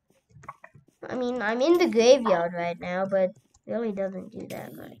 I mean, I'm in the graveyard right now, but it really doesn't do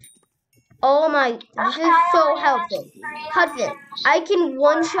that much. Oh my, this is so helpful. Hudson, I can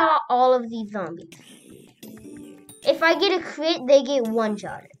one-shot all of these zombies. If I get a crit, they get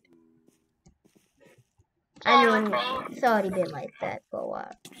one-shotted. I mean, it's already been like that for a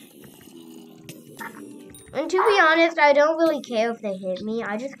while. And to be honest, I don't really care if they hit me.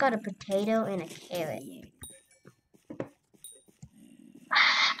 I just got a potato and a carrot.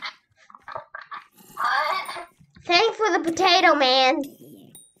 What? Thanks for the potato, man.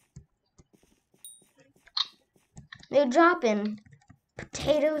 They're dropping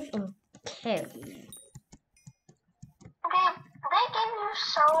potatoes and carrots. They give you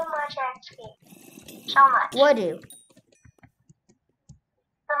so much XP. So much. What do?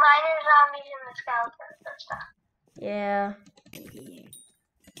 The miner zombies and the skeletons and stuff. Yeah.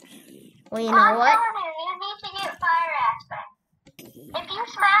 Well, you know what? You need to get fire aspect. If you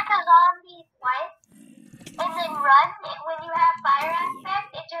smack a zombie twice and then run when you have fire aspect,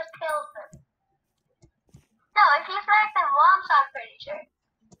 it just kills them. No, if you smack them once, I'm pretty sure.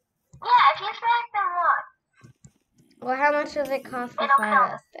 Yeah, if you smack them once. Well, how much does it cost for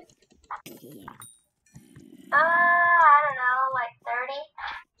fire aspect? I don't know, like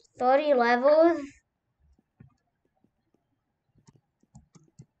 30. 30 levels?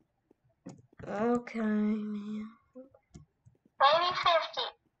 Okay, man. Maybe 50.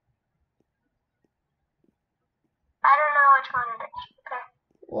 I don't know which one it is. Okay.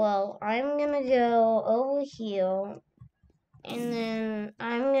 Well, I'm gonna go over here, and then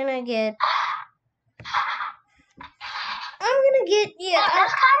I'm gonna get, yeah.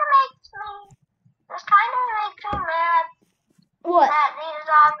 This kind of makes me mad. What? That these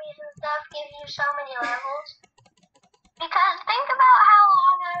zombies and stuff give you so many levels. Because think about how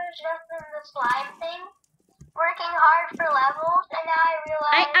long I was just in the slime thing, working hard for levels, and now I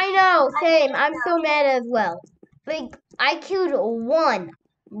realize... I know, same. I'm so mad as well. Like, I killed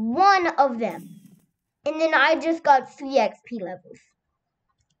one of them, and then I just got 3 XP levels.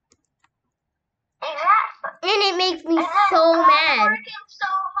 Exactly. And it makes me and so then mad. Working so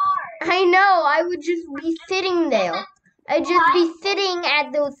hard. I know, I would just be sitting there. I'd just be sitting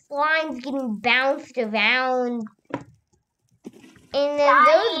at those slimes getting bounced around. And then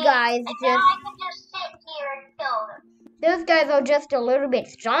those guys and just... now I can just sit here and kill them. Those guys are just a little bit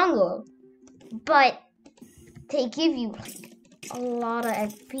stronger. But they give you like a lot of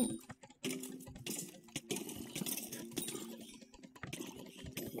XP.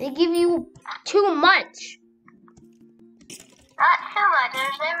 They give you too much. Not too much.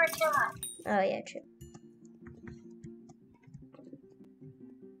 There's never too much. Oh yeah, true.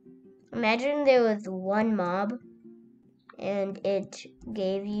 Imagine there was one mob and it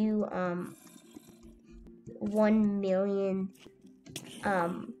gave you 1 million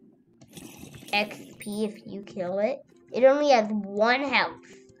XP if you kill it. It only has 1 health.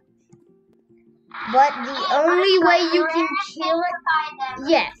 But the only way you can kill it,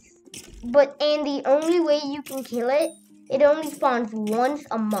 yes. And the only way you can kill it, it only spawns once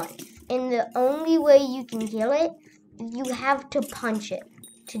a month. And the only way you can kill it is you have to punch it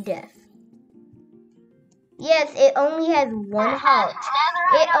to death. Yes, it only has 1 health.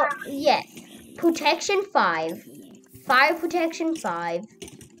 Yes. Protection 5. Fire protection 5.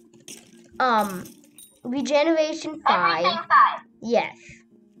 Regeneration 5. Everything 5. Yes.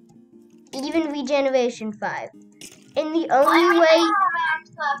 Even regeneration 5. And the only way... max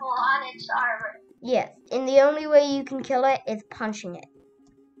level on its armor. Yes. And the only way you can kill it is punching it.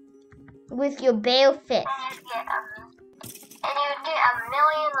 With your bare fist. And you get a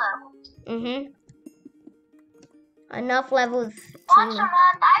million levels. Enough levels Once a month.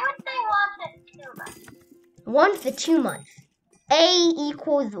 I would say once in 2 months. Once a 2 months. A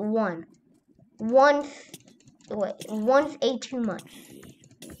equals 1. Once a 2 months.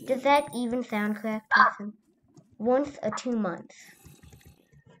 Does that even sound correct, Jason? Once a 2 months.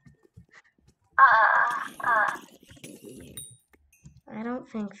 I don't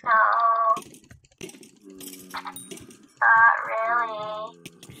think so. No. Not really.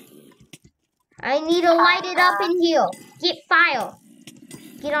 I need to light it up in here. Get fire.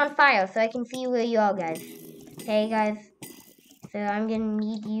 Get on fire so I can see where you are, guys. Hey, guys. So I'm gonna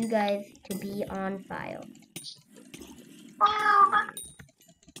need you guys to be on fire.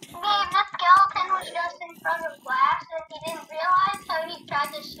 Gabe, the skeleton was just in front of glass and he didn't realize, so he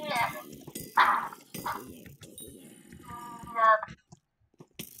tried to shoot at me. Nope.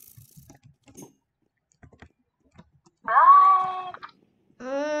 Bye.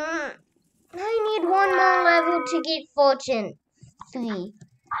 I need 1 more level to get fortune 3.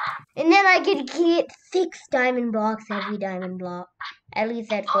 And then I could get 6 diamond blocks every diamond block. At least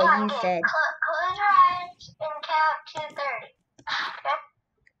that's what you said. Close your eyes and count to 30. Okay?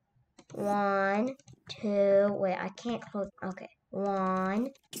 1, 2, wait, I can't close. Okay. 1,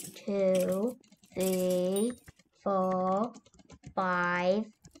 2, 3, 4, 5,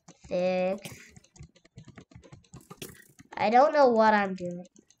 6. I don't know what I'm doing.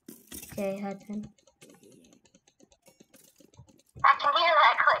 Okay, Hudson. I can hear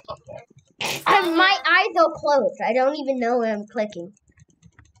that clicking. My eyes are closed. I don't even know where I'm clicking.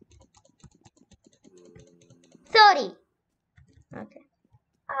 30. Okay.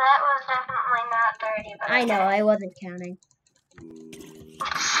 That was definitely not 30, but I know, I wasn't counting.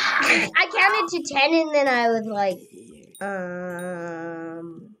 I counted to 10 and then I was like,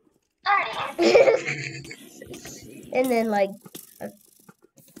 30. And then like a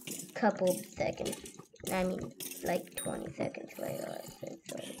couple seconds. I mean, like 20 seconds later, I said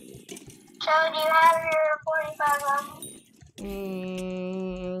 30. So, do you have your 45 levels?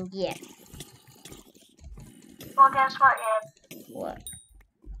 Yes. Well, guess what, Gabe? What?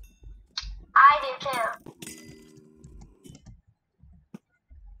 I do too.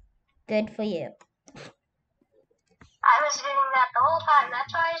 Good for you. I was doing that the whole time.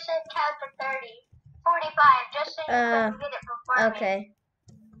 That's why I said count to 30. 45, just so you couldn't get it before me. Okay.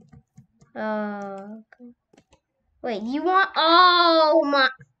 Okay. Wait, you want? Oh my!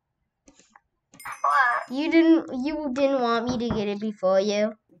 What? You didn't want me to get it before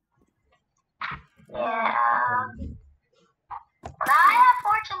you. Yeah. But I have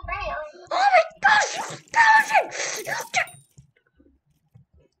fortune 3. Oh my gosh! You skeleton!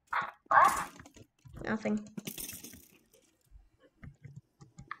 What? Nothing.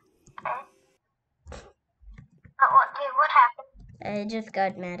 Okay. But what happened? I just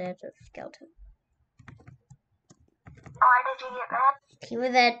got mad at the skeleton. Why did you get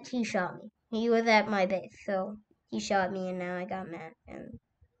mad? He shot me. He was at my base, so he shot me and now I got mad. And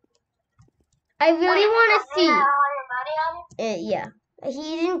I really want to see. You have all your money on Yeah.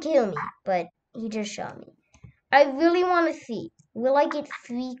 He didn't kill me, but he just shot me. I really want to see. Will I get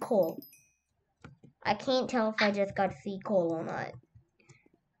 3 coal? I can't tell if I just got 3 coal or not.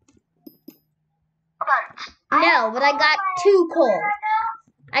 No, but I got 2 coal.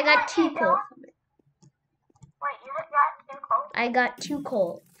 I got 2 coal from it. Wait, you got 2 coal? I got 2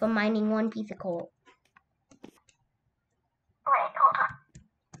 coal from mining 1 piece of coal. Wait, hold on.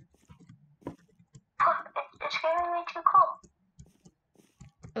 It's giving me 2 coal.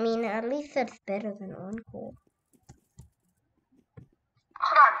 I mean, at least that's better than 1 coal.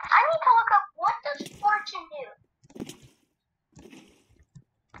 Hold on, I need to look up what does fortune do?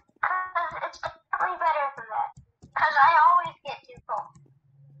 Because it's definitely better than that. Because I always get 2 coal.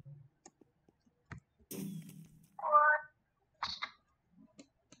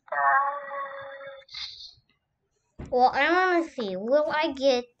 Well, I want to see. Will I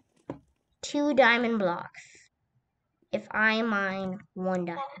get 2 diamond blocks if I mine 1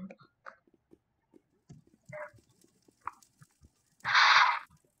 diamond block?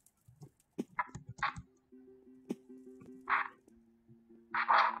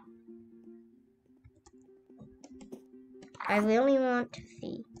 I really want to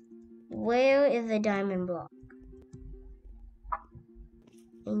see. Where is a diamond block?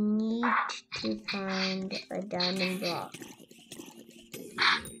 I need to find a diamond block.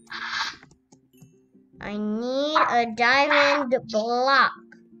 I need a diamond block.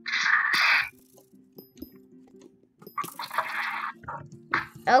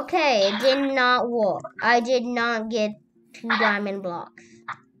 Okay, it did not work. I did not get 2 diamond blocks.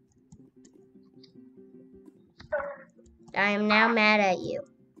 I am now mad at you.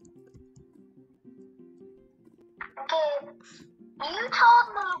 Gabe, you told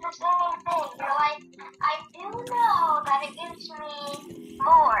me the same thing. You're like, I do know that it gives me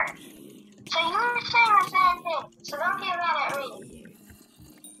more. So you were saying the same thing. So don't get mad at me.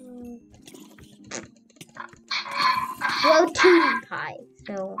 Well, 2 high,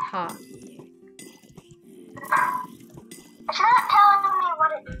 so ha. It's not telling me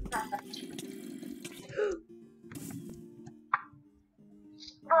what it does.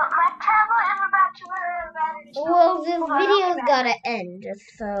 But my tablet is about to run out of battery. So Well, this video's gotta end,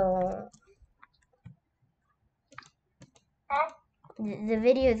 so... Huh? The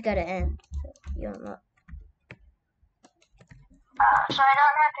video's gotta end, so you don't know. So I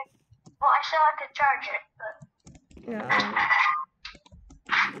don't have to... Well, I still have to charge it, but... No.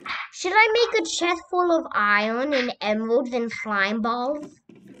 Should I make a chest full of iron and emeralds and slime balls?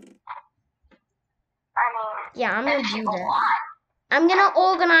 I mean... Yeah, I'm gonna do that. I'm gonna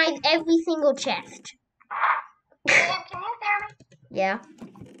organize every single chest. Babe, can you hear me? Yeah.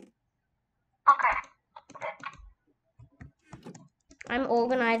 Okay. I'm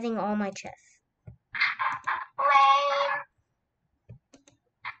organizing all my chests. Lame.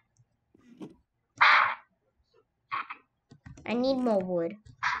 I need more wood.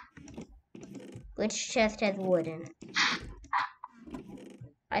 Which chest has wood in it?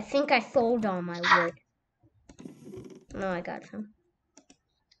 I think I sold all my wood. No, I got some.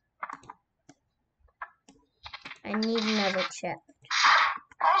 I need another chest.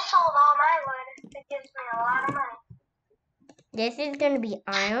 I sold all my wood. It gives me a lot of money. This is gonna be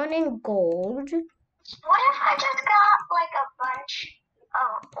iron and gold. What if I just got like a bunch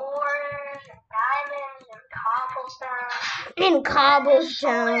of ores and diamonds and cobblestone? And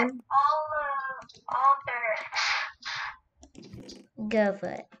cobblestone. All dirt. Go for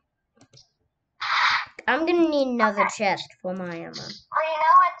it. I'm gonna need another chest for my armor. Well, you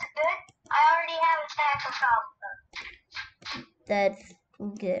know what's good? I already have a stack of cobblestone. That's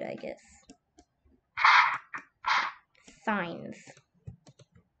good, I guess. Signs.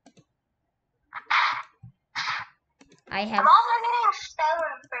 I'm also getting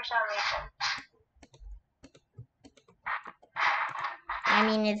stone for some reason. I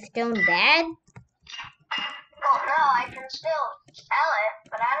mean, is stone bad? Well, no, I can still sell it,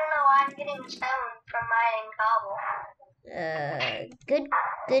 but I don't know why I'm getting stone from mining cobble.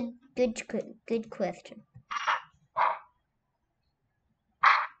 Good question.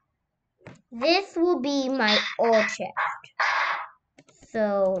 This will be my ore chest.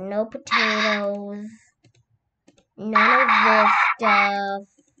 So, no potatoes. None of this stuff.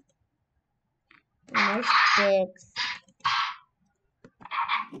 No sticks.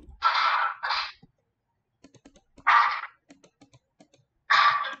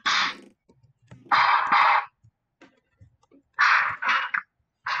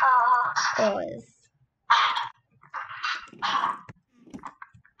 Ores.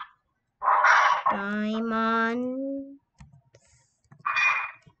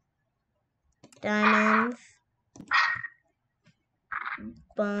 Diamonds.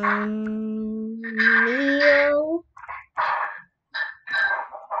 Bone meal.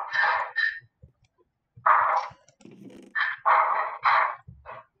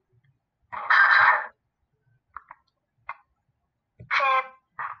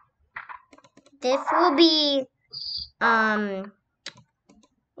 this will be,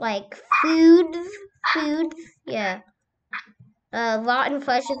 like foods, yeah. Rotten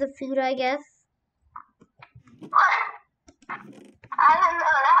flesh is a food, I guess. What? I didn't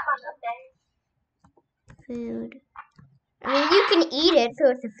know that was a thing. Food. I mean, you can eat it, so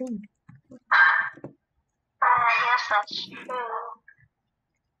it's a food. Yes, that's true.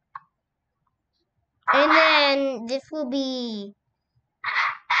 And then this will be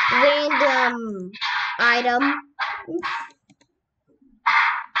random item. I'm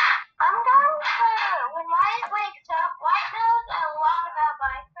going to, when Wyatt wakes up, Wyatt knows a lot about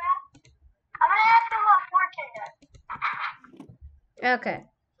Minecraft. I'm going to ask him what fortune does. Okay.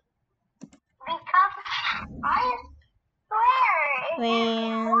 Because I swear it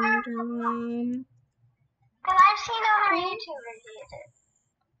Random. because I've seen other YouTubers use it.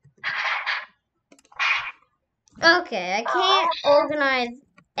 Okay, I can't organize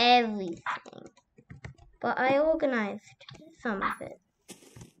everything, but I organized some of it.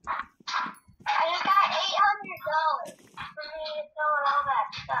 I just got $800 for me knowing all that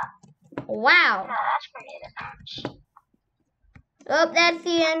stuff. Wow. Yeah, that's pretty good. Oh, that's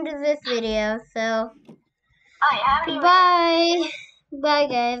the end of this video, so Oh, you haven't even... bye. Bye,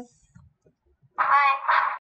 guys. Bye.